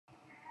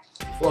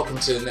Welcome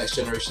to the Next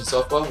Generation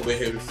Softball. We're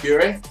here with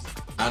Fury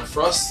and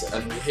Frost,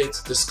 and we're here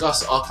to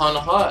discuss Arcana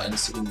Heart, and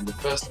this is the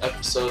first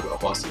episode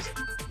of our season.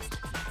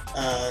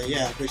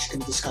 Yeah, we're just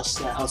going to discuss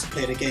how to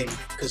play the game,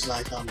 because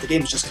the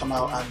game's just come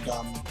out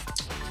and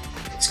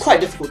it's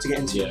quite difficult to get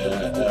into.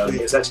 Yeah,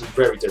 it's actually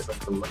very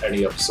different from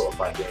any other sort of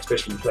fighting game,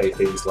 especially when you play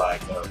things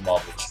like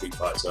Marvel Street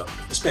Fighter.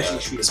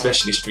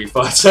 Especially Street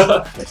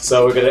Fighter.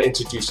 So we're going to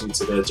introduce you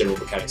to the general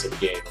mechanics of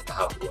the game and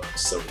how it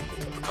works, so we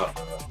can become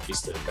at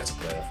least a better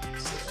player.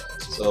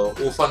 So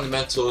all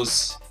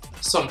fundamentals,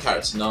 some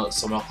character notes,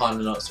 some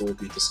Arcana notes will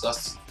be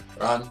discussed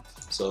around.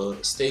 So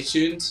stay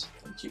tuned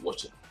and keep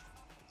watching.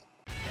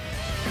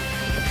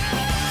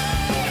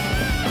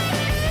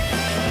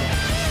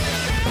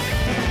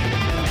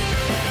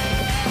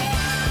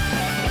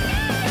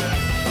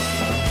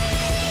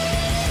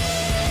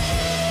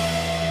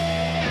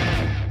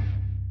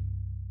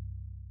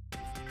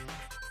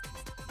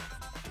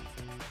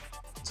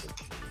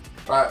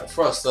 Right,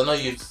 Frost, I know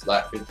you've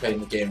been playing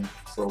the game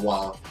for a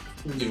while,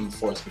 even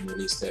before it's been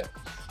released here.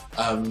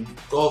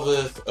 Go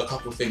over a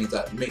couple of things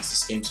that makes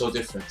this game so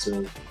different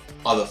to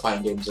other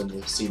fighting games on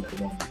the scene at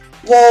the moment.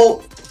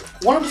 Well,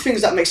 one of the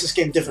things that makes this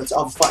game different to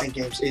other fighting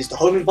games is the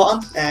homing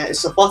button.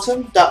 It's a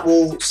button that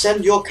will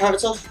send your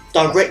character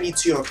directly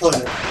to your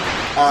opponent.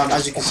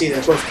 As you can see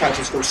there, both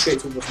characters go straight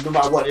towards them, no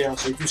matter what they are.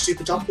 So if you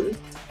super jump with it,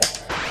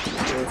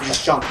 if you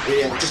just jump,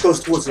 it just goes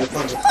towards the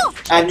opponent.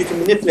 And you can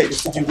manipulate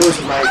this to do loads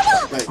of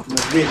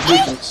weird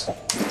movements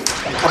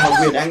and come at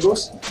weird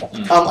angles.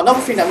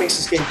 Another thing that makes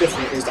this game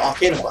different is the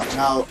Arcana button.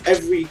 Now,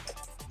 every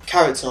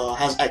character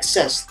has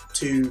access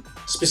to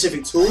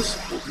specific tools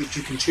which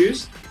you can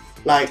choose.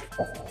 Like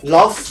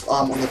Love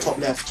on the top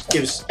left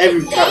gives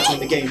every character in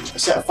the game a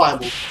set of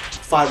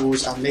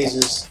fireballs and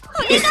lasers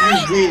if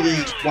you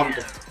really want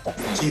them.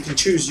 So you can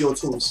choose your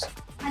tools.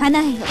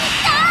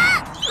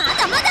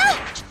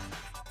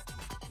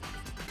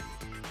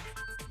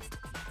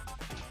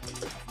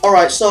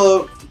 Alright,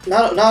 so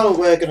now that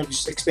we're going to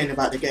just explain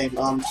about the game,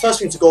 the first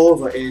thing to go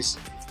over is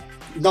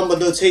number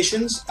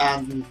notations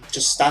and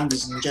just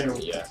standards in general.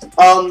 Yeah.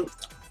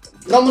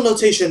 Number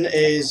notation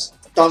is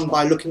done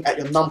by looking at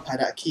your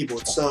numpad at a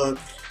keyboard. So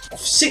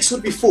 6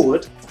 would be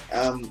forward,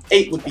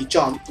 8 would be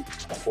jump,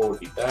 4 would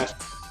be back,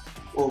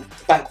 or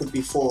back would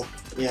be 4,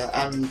 yeah,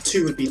 and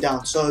 2 would be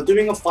down. So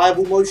doing a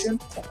fireball motion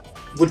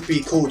would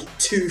be called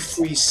 2,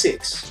 3,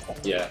 6.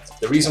 Yeah,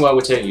 the reason why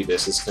we're telling you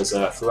this is because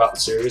throughout the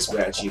series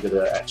we're actually going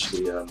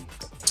to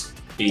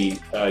be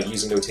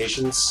using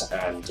notations,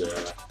 and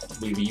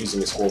we'll be using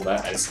this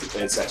format, and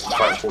it's actually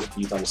quite important for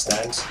you to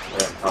understand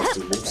how to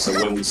do moves. So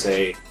when we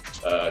say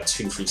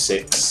 2, 3,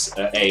 6,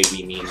 A,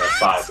 we mean a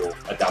fireball,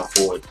 a down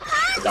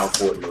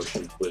forward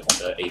motion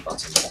with A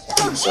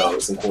button. So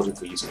it's important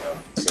for you to know.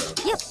 So.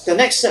 The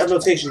next set of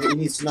notations that you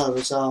need to know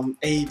is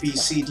A, B,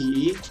 C,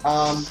 D, E.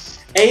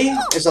 A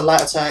is a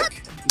light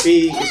attack,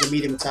 B is a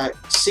medium attack,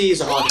 C is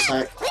a hard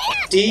attack,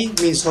 D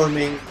means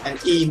homing, and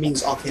E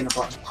means Arcana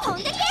button.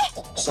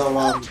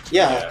 So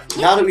yeah,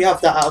 now that we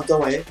have that out of the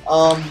way,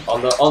 on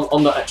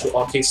the actual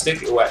arcade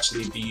stick, it will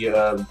actually be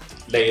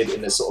layered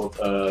in a sort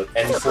of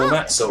N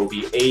format. So it will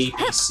be A,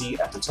 B, C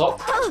at the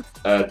top,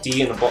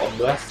 D in the bottom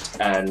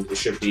left, and it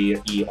should be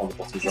E on the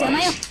bottom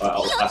right.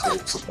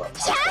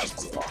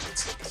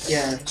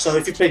 Yeah. So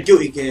if you play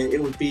Guilty Gear,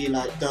 it would be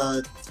like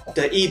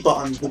the E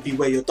button would be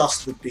where your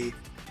dust would be,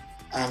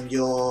 and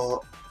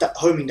your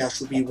homing dash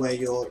would be where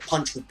your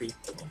punch would be.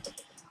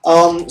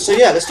 So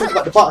yeah, let's talk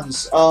about the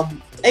buttons.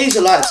 A is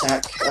a light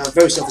attack,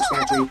 very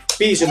self-explanatory.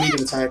 B is your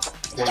medium attack,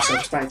 very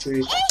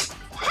self-explanatory.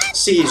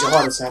 C is your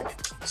hard attack,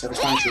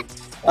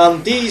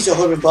 self-explanatory. D is your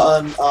homing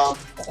button.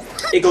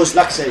 It goes,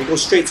 like I said, it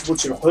goes straight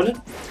towards your opponent.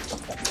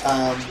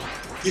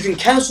 You can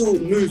cancel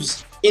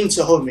moves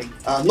into homing.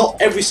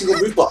 Not every single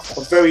move, but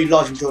a very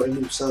large majority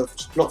of moves. So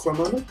just block for a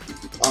moment.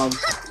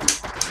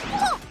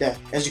 Yeah,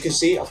 as you can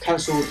see, I've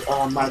cancelled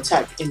my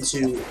attack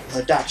into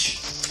her dash.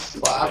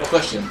 But I have a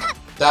question.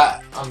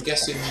 That, I'm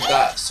guessing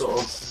that sort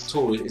of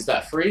tool, is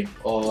that free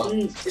or?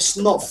 It's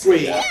not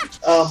free. Yeah.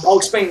 I'll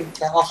explain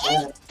that after a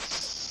minute.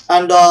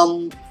 And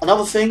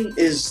another thing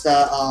is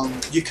that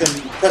you can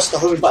press the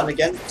homing button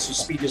again to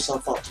speed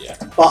yourself up. Yeah.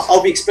 But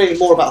I'll be explaining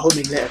more about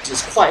homing later because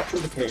it's quite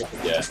complicated.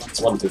 Yeah,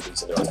 it's one of the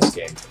things to know in this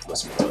game.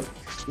 Must be fun,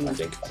 I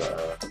think.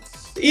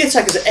 The E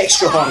attack is an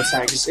extra hard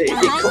attack.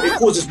 It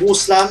causes wall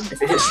slam if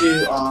it hits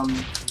you.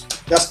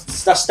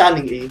 That's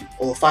standing E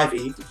or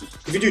 5E.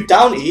 If you do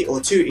down E or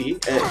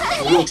 2E,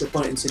 it will launch your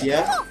opponent into the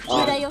air.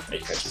 You can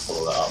actually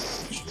follow that up.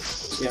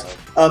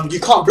 Yeah. You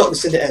can't block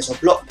this in the air, so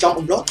jump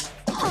and block.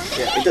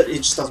 Yeah,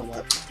 it just doesn't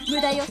work.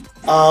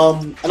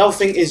 Another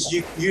thing is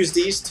you use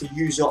these to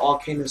use your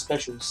Arcana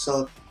specials.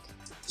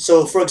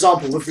 So for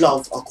example, with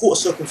Love, a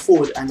quarter circle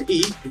forward and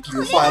E will give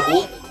you a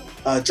fireball.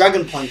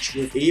 Dragon Punch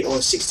with E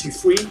or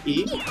 623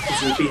 E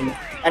gives you a beam.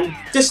 And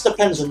this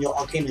depends on your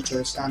Arcana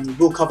choice, and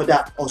we'll cover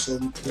that also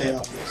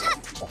later.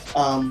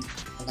 And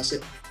that's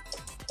it.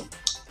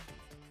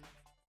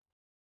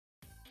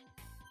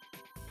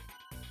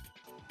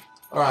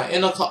 Alright,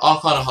 in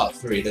Arcana Heart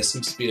 3 there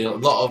seems to be a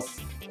lot of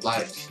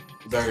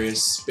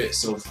various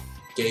bits of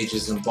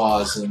gauges and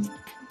bars and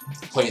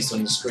points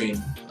on the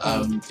screen.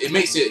 It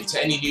makes it,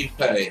 to any new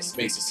player, it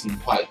makes it seem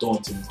quite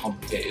daunting and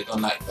complicated,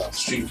 unlike the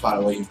Street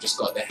Fighter where you've just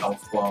got the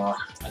health bar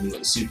and you've got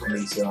the super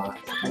meter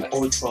and the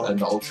ultra in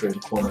the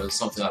corner or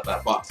something like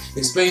that. But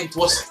explain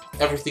what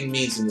everything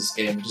means in this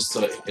game, just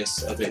so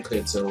it's a bit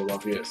clear to all our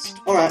viewers.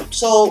 Alright,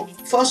 so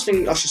first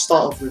thing I should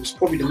start off with is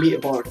probably the meter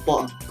bar at the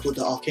bottom, called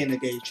the Arcana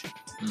gauge.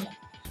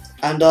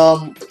 And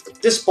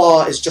this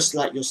bar is just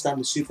like your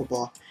standard super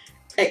bar,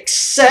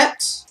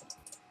 except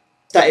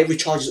that it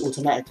recharges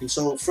automatically.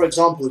 So for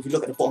example, if you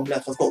look at the bottom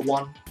left, I've got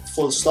 1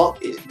 full stock.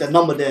 The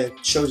number there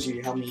shows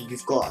you how many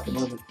you've got at the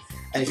moment.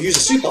 And if you use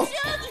a super,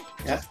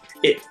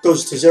 it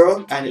goes to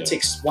 0 and it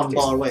takes 1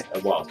 bar away.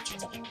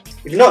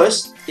 If you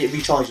notice, it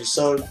recharges.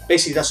 So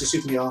basically that's your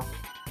super meter.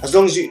 As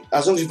long as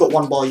you've got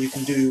 1 bar, you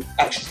can do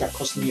actions that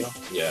cost meter.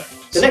 Yeah.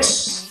 The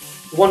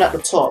next one at the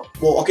top,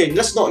 well, okay,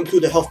 let's not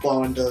include the health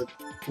bar and the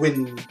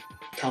win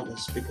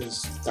counters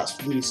because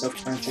that's really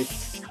self-explanatory.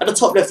 At the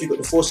top left, you've got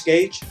the force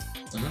gauge.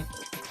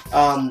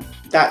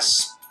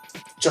 That's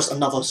just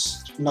another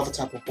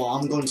type of bar.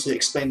 I'm going to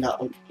explain that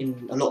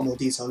in a lot more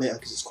detail later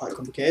because it's quite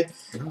complicated.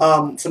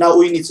 For now,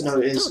 all you need to know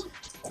is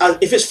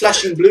if it's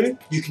flashing blue,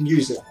 you can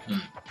use it.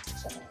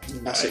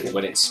 That's it.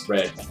 When it's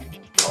red.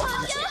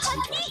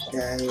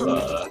 Yeah.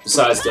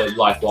 Besides the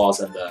life bars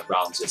and the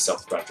rounds, it's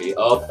self-explanatory.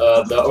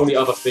 The only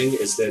other thing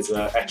is there's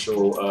an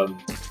actual.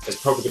 There's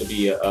probably going to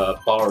be a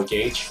bar or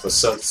gauge for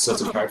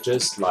certain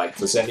characters, like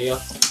for Xenia.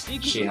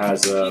 She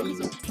has a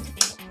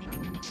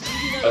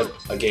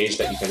gauge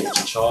that you can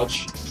actually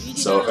charge.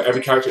 So for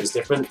every character it's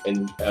different.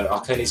 In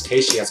Arcana's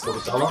case, she has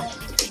Kodama,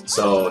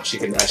 so she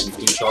can actually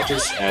do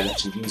charges and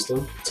actually use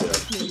them to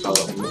power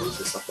up moves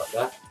and stuff like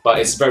that. But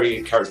it's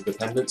very character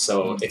dependent,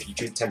 so if you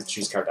tend to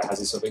choose a character that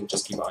has something,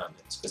 just keep an eye on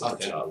it. Because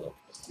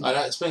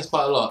That explains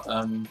quite a lot.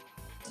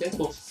 Yeah,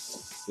 cool.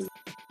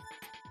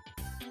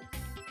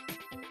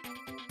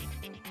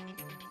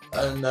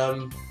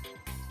 And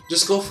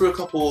just go through a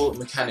couple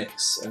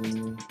mechanics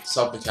and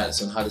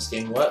sub-mechanics on how this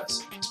game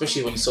works,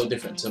 especially when it's so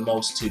different to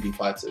most 2D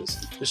fighters.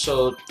 Just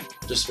show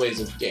ways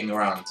of getting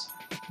around.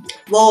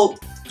 Well,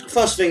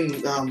 first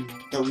thing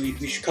that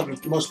we should cover,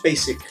 the most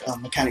basic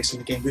mechanics in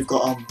the game. We've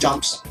got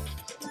jumps,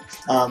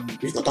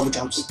 we've got double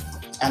jumps,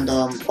 and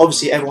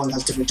obviously everyone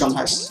has different jump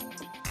heights.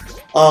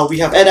 We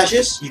have air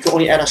dashes. You can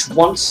only air dash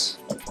once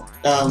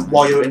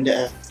while you're in the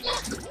air,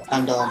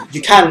 and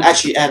you can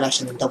actually air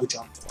dash and then double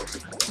jump.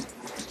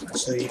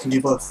 So you can do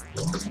both.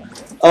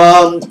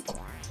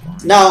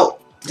 Now,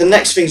 the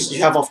next things you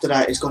have after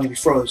that is going to be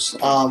throws,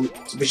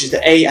 which is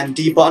the A and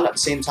D button at the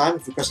same time,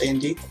 if you press A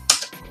and D.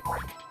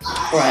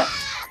 Alright,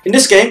 in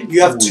this game, you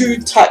have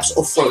 2 types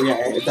of throw. Yeah,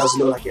 it does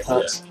look like it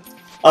hurts.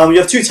 You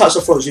have 2 types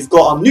of throws. You've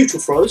got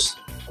neutral throws,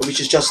 which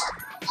is just,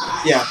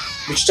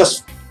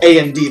 A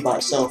and D by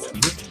itself.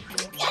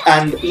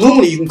 And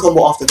normally you can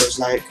combo after those,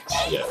 like,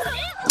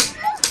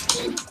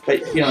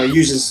 but you know, it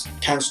uses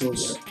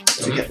cancels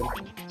to get them.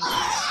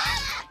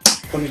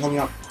 Coming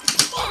up.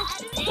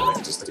 Yeah,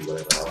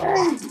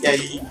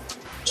 you're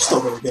just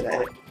not very good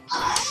at it.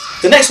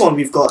 The next one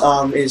we've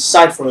got is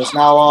side throws.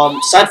 Now,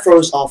 side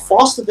throws are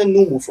faster than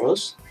normal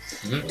throws.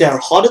 They're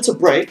harder to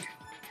break,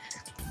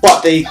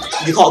 but you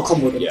can't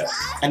combo them,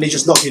 and they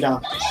just knock you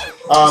down.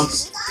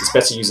 It's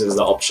better used as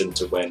an option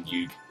to when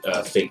you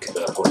think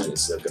the opponent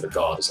is going to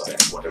guard or something.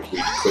 You want a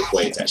really quick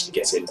way to actually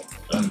get in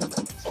on the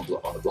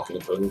blocking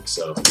opponent.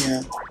 So,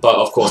 but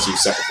of course you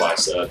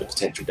sacrifice the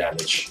potential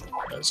damage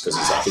because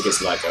I think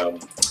it's like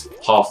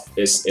half.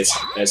 It's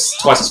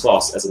twice as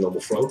fast as a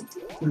normal throw,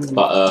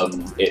 but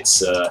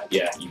it's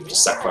you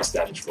just sacrifice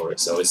damage for it.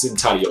 So it's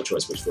entirely your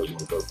choice which throw you want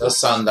to go for. It does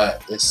sound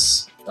like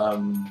it's.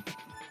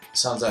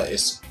 Sounds like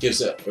it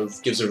gives a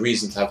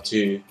reason to have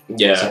 2.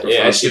 Yeah,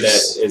 actually there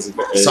is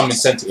some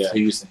incentive for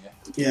using it.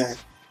 Yeah.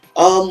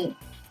 You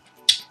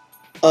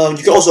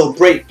can also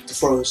break the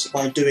throws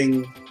by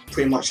doing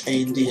pretty much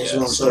A and D as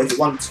well. So if you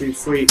 1, 2,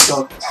 3,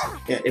 go,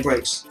 it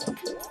breaks.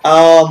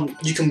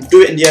 You can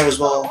do it in the air as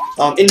well.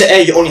 In the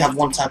air, you only have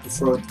 1 type of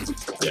throw.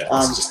 Yeah,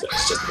 it's just an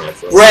air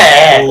throw.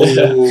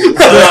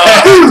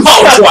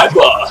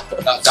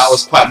 That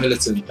was quite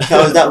militant.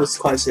 That was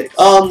quite sick.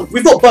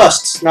 We've got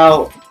bursts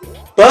now.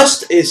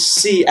 Burst is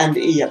C and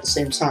E at the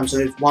same time. So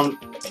it's 1,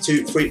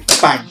 2, 3,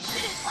 bang.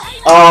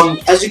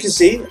 As you can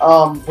see,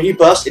 when you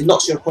burst, it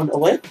knocks your opponent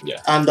away.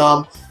 And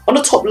on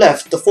the top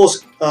left, the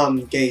force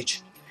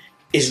gauge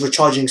is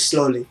recharging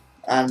slowly,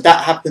 and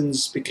that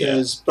happens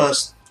because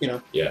burst.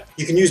 You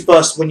can use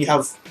burst when you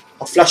have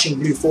a flashing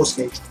blue force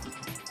gauge,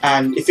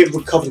 and if it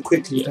recovers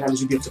quickly, then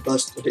you'll be able to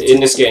burst a bit. In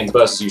this game,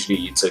 burst is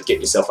usually to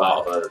get yourself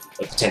out of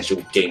a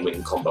potential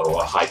game-winning combo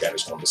or a high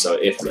damage combo. So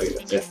if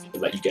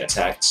you get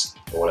attacked,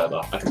 or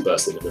whatever, I can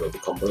burst in the middle of the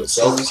combo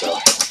itself. So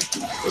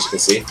as you can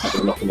see, I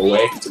can knock them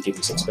away to give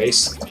you some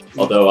space.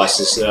 Although I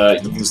just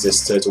use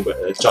this to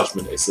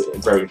judgment is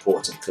very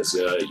important because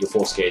your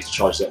force gauge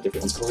charges at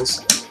different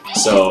intervals.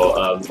 So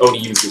only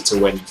use it to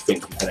when you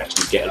think you can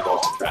actually get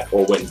advantage back,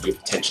 or when you're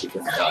potentially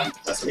going to die.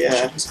 That's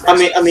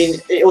I mean,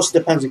 it also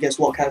depends against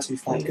what character you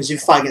fight. Because if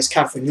you fight against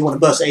Catherine, you want to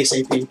burst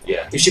ASAP.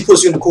 Yeah. If she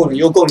puts you in the corner,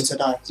 you're going to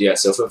die. Yeah.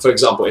 So for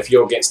example, if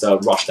you're against a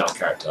rushdown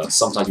character,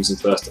 sometimes using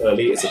burst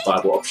early is a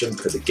viable option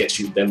because it gets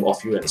them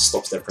off you and it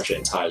stops their pressure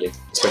entirely,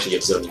 especially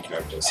if zoning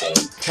characters. So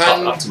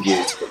up to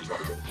you to what you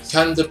want to do.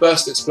 Can the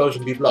burst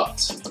explosion be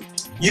blocked?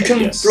 You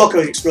can block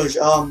an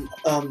explosion. I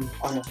don't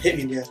know, hit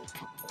me in the air.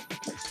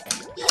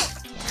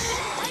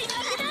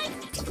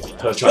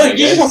 You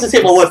just have to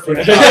take my word for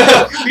it.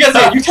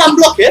 You can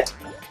block it,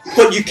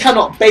 but you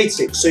cannot bait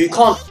it, so you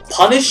can't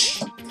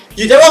punish.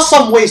 There are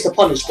some ways to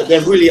punish, but they're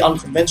really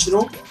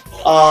unconventional.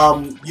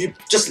 You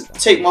just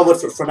take my word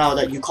for it for now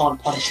that you can't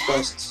punish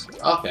bursts.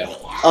 Okay.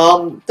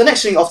 The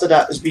next thing after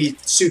that is be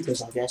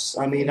supers, I guess.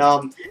 I mean,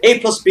 A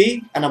plus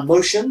B and a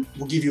motion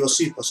will give you a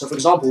super. So for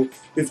example,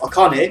 with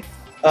Arcana,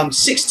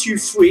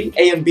 6-2-3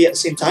 A and B at the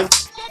same time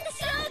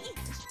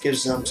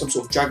gives some sort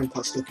of Dragon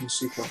Punch looking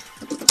super.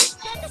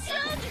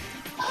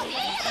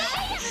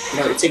 You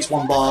know, it takes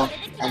 1 bar,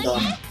 and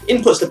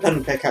inputs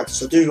depend per character.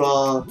 So do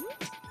how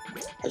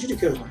do you do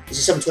kills? It's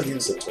a 720,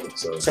 isn't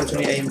it?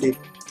 720 A and B.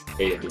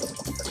 A and B.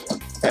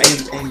 A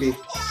and B.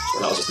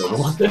 That was just number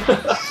one.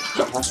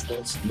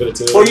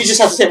 Well, you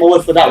just have to take my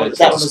word for that one.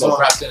 That one as well.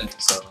 Wrapped in it,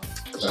 so.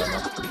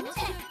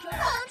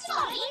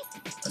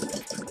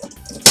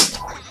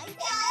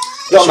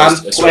 Look, man.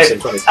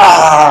 Wait.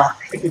 Ah.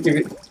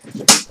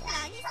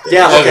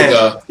 Yeah,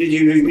 okay.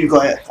 You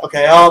got it.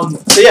 Okay.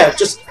 So yeah,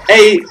 just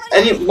any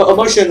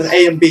emotion and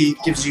A and B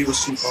gives you a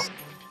super.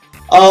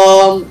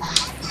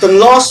 The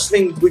last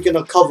thing we're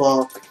gonna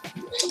cover,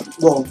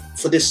 well,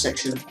 for this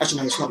section,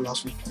 actually no, it's not the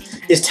last one,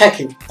 is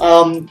teching.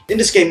 In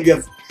this game, you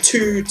have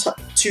two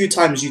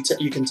times you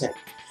can tech.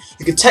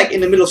 You can tech in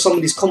the middle of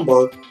somebody's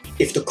combo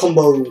if the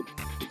combo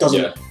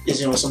doesn't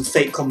is some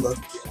fake combo.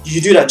 You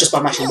do that just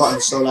by mashing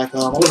buttons. So like,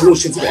 I'm gonna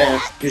launch into the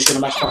air. You're just gonna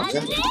mash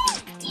buttons.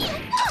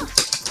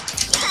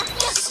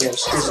 I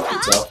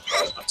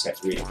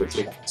text really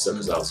quickly, so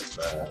because I was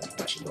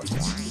mashing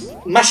buttons.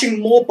 Mashing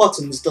more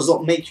buttons does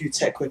not make you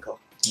tech quicker.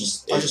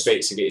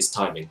 Basically it's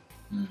timing,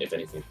 if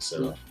anything.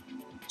 So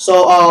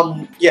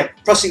yeah,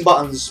 pressing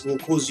buttons will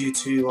cause you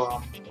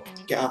to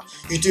get out.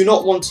 You do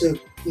not want to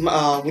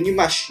when you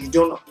mash. You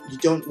don't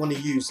want to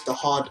use the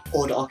hard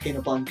or the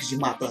Arcana button because you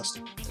might burst.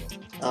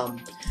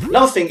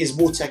 Another thing is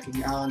wall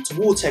teching. To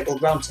wall tech or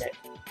ground tech,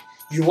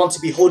 you want to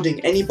be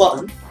holding any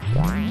button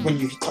when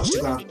you touch the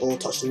ground or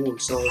touch the wall.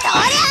 So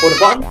hold the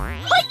button,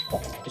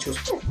 which goes.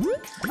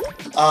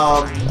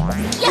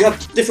 You have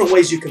different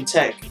ways you can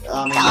tech.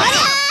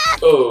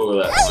 Oh,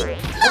 that's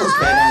that was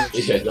bad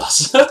language. yeah, it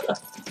does.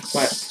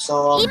 Right,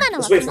 so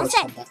let's wait for us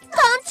to come back.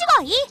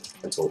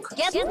 And talk.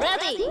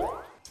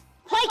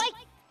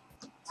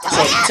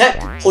 So tech,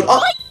 hold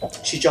up,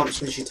 she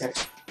jumps when she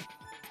techs.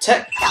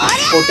 Tech,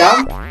 hold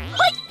down,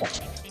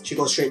 she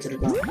goes straight to the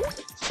ground.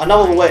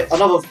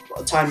 Another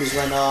time is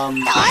when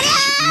you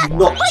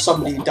knock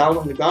somebody down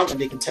on the ground and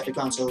they can tech the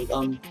ground. So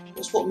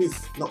what move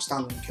knocks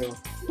down on the kill?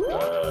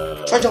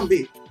 Try jump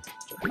B.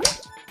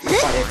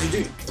 Right, if you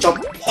do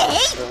jump.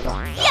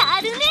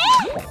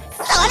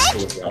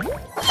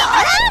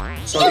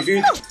 So if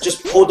you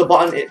just hold the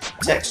button, it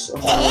techs on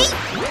the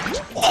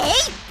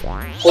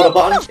hold the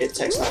button, it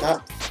techs like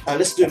that.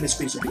 Let's do it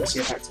mid-screen so you can see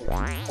a back tech.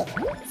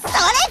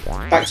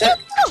 Back tech,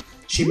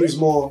 she moves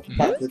more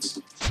backwards.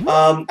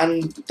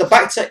 And the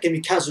back tech can be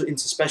cancelled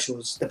into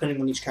specials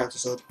depending on each character,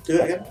 so do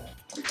it again.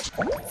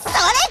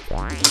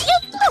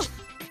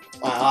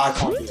 I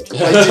can't do it.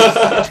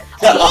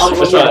 I'm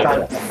really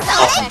bad.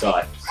 After you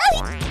die.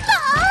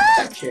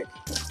 That kick.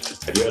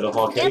 Have you heard of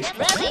Arcana?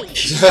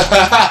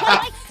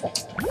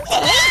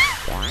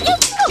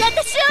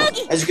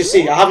 As you can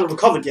see, I haven't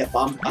recovered yet,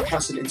 but I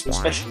cancelled it into a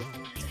special.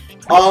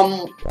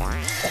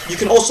 You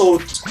can also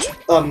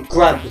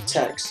grab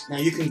text. Now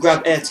you can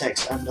grab air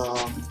text and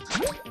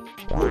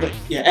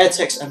air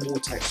text and wall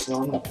text. So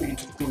I'm gonna put you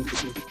into the corner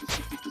quickly.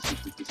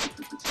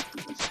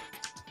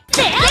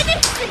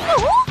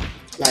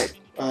 Like,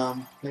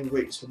 let me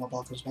wait till my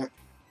bar comes back.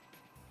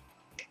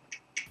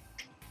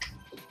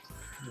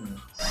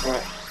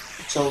 Right.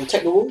 So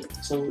take the wall.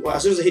 So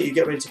as soon as I hit you,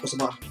 get ready to press a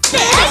button.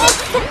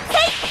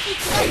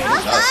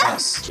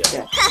 Nice.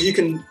 Yeah. So you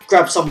can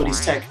grab somebody's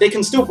tech. They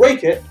can still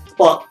break it,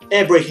 but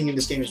air breaking in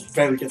this game is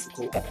very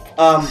difficult.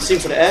 Same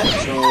for the air.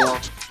 So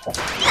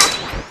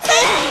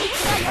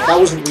that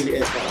wasn't really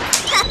air.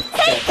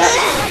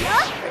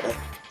 Yeah,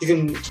 you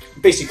can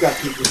basically grab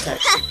people's tech.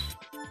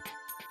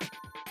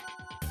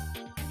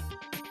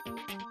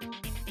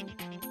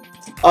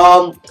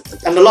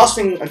 And the last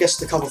thing I guess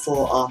to cover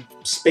for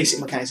basic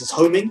mechanics is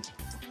homing.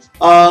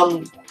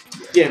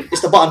 Yeah,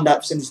 it's the button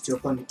that sends it to your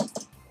opponent.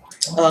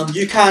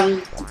 You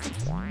can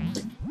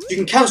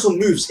cancel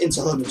moves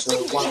into homing,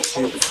 so 1,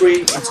 2, 3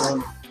 into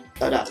homing.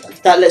 like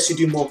that. That lets you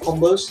do more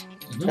combos.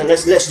 Mm-hmm. And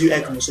lets you do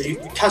air combos. So you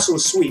cancel a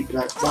sweep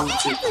like 1,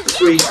 2,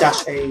 3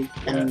 dash A,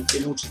 and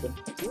it launches them.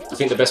 I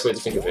think the best way to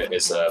think of it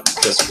is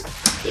just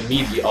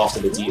immediately after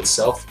the D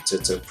itself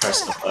to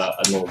press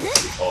a normal D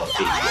or a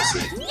B.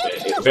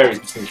 It varies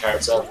between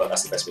character, but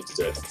that's the best way to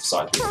do it.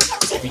 Side B.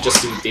 If you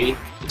just do D,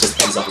 it just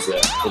ends up as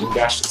a hidden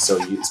dash. So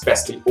it's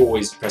best to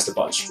always press the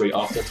button straight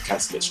after to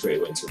cancel it straight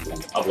away into a D.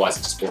 Otherwise,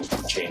 it just won't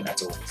chain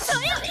at all.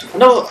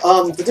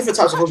 Another the different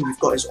types of homing you've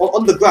got is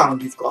on the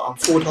ground. You've got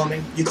forward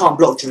homing. You can't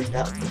block during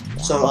that.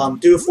 So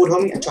do a forward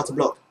homing and try to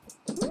block.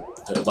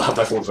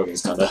 My forward homing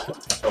is kind of.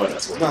 Oh,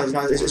 that's what.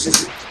 No, it's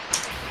just.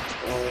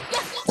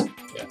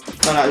 Yeah.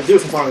 No, do it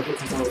from far away. Do it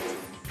from far away.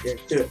 Yeah,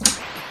 do it.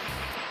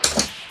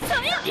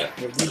 Yeah.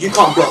 You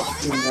can't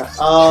block during that.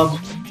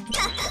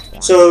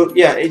 So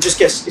yeah,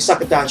 it's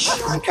like a dash.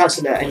 You can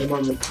cancel it at any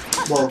moment.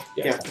 Well,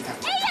 yeah. You can.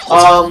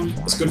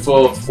 It's good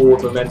for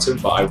forward momentum,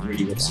 but I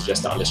really would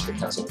suggest that unless you can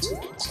cancel it.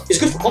 It's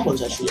good for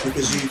combos actually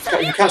because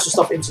you cancel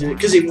stuff into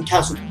because it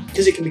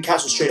can be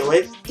cancelled straight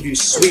away. You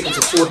sweep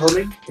into forward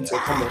homing into a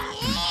combo.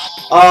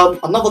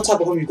 Another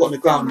type of homing you've got on the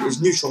ground is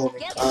neutral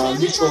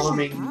homing. Neutral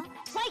homing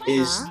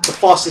is the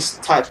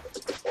fastest type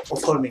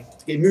of homing.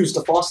 It moves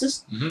the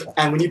fastest,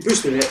 and when you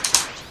boost with it,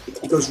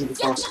 it goes really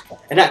fast.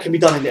 And that can be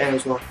done in the air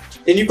as well.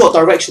 Then you've got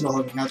directional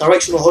homing. Now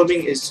directional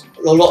homing is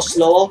a lot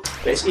slower,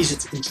 but it's easier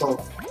to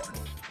control.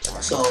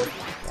 So,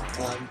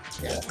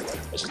 yeah.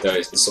 As you know,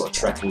 it's sort of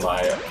tracking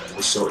Kira.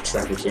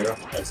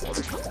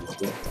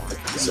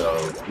 So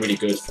really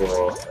good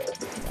for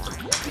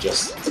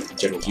just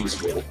general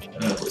use, really.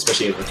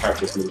 Especially if the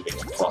character is moving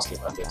fast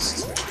like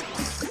this.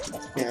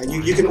 Yeah,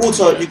 you can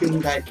alter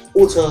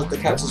the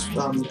character's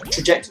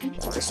trajectory.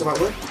 That's the right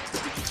word.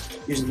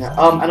 Using that.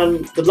 And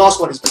then the last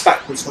one is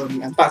backwards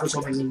homing, and backwards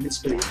homing is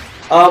invincibility.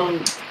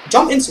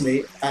 Jump into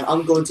me, and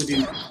I'm going to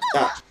do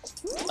that.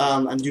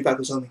 And do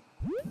backwards homing.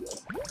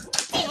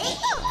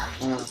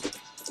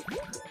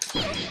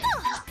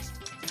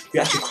 You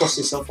actually cross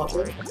yourself up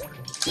there?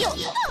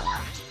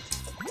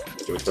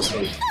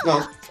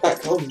 No,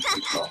 back home.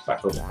 Oh, back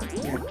home.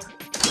 Yeah.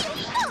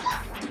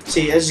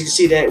 See, as you can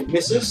see there, it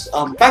misses.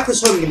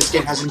 Backwards homing in this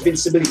game has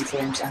invincibility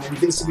frames, and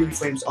invincibility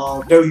frames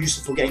are very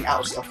useful for getting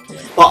out of stuff.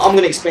 But I'm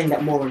going to explain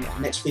that more in the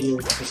next video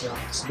because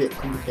it's a bit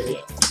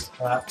complicated.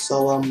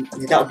 So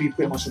yeah, that would be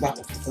pretty much the wrap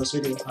of the first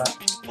video.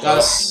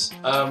 Guys,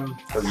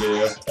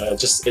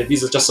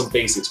 these are just some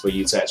basics for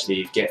you to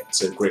actually get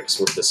to grips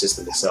with the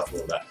system itself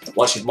and all that.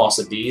 Once you've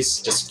mastered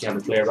these, just have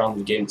a play around with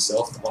the game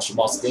itself. Once you've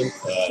mastered them,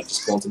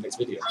 just go on to the next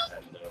video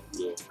and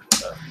we'll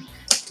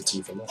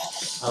continue from there.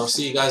 I'll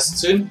see you guys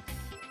soon.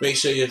 Make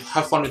sure you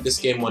have fun with this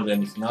game more than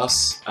anything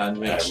else, and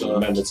make sure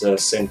remember to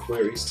send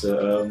queries to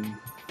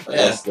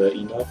the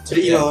email. To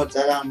the email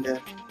down there.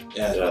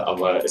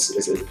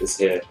 It's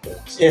here.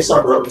 Yeah,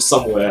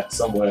 somewhere.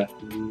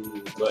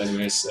 But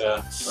anyways,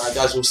 alright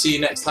guys, we'll see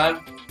you next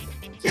time.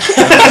 I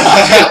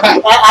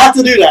have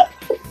to do that.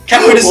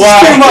 Can't do this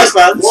too much,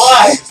 man.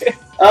 Why?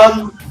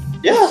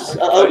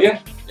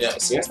 Yeah.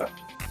 See you next time.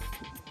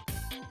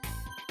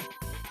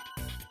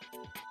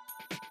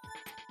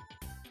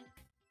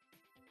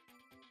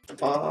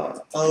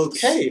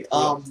 Okay.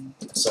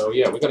 So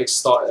yeah, we're going to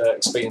start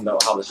explaining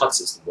how the HUD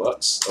system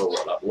works, or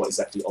what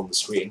exactly on the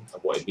screen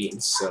and what it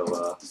means. So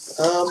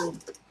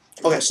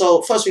okay.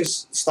 So first thing to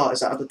start is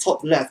that at the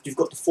top left, you've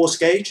got the force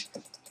gauge.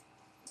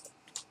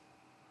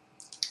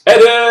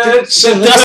 Edit!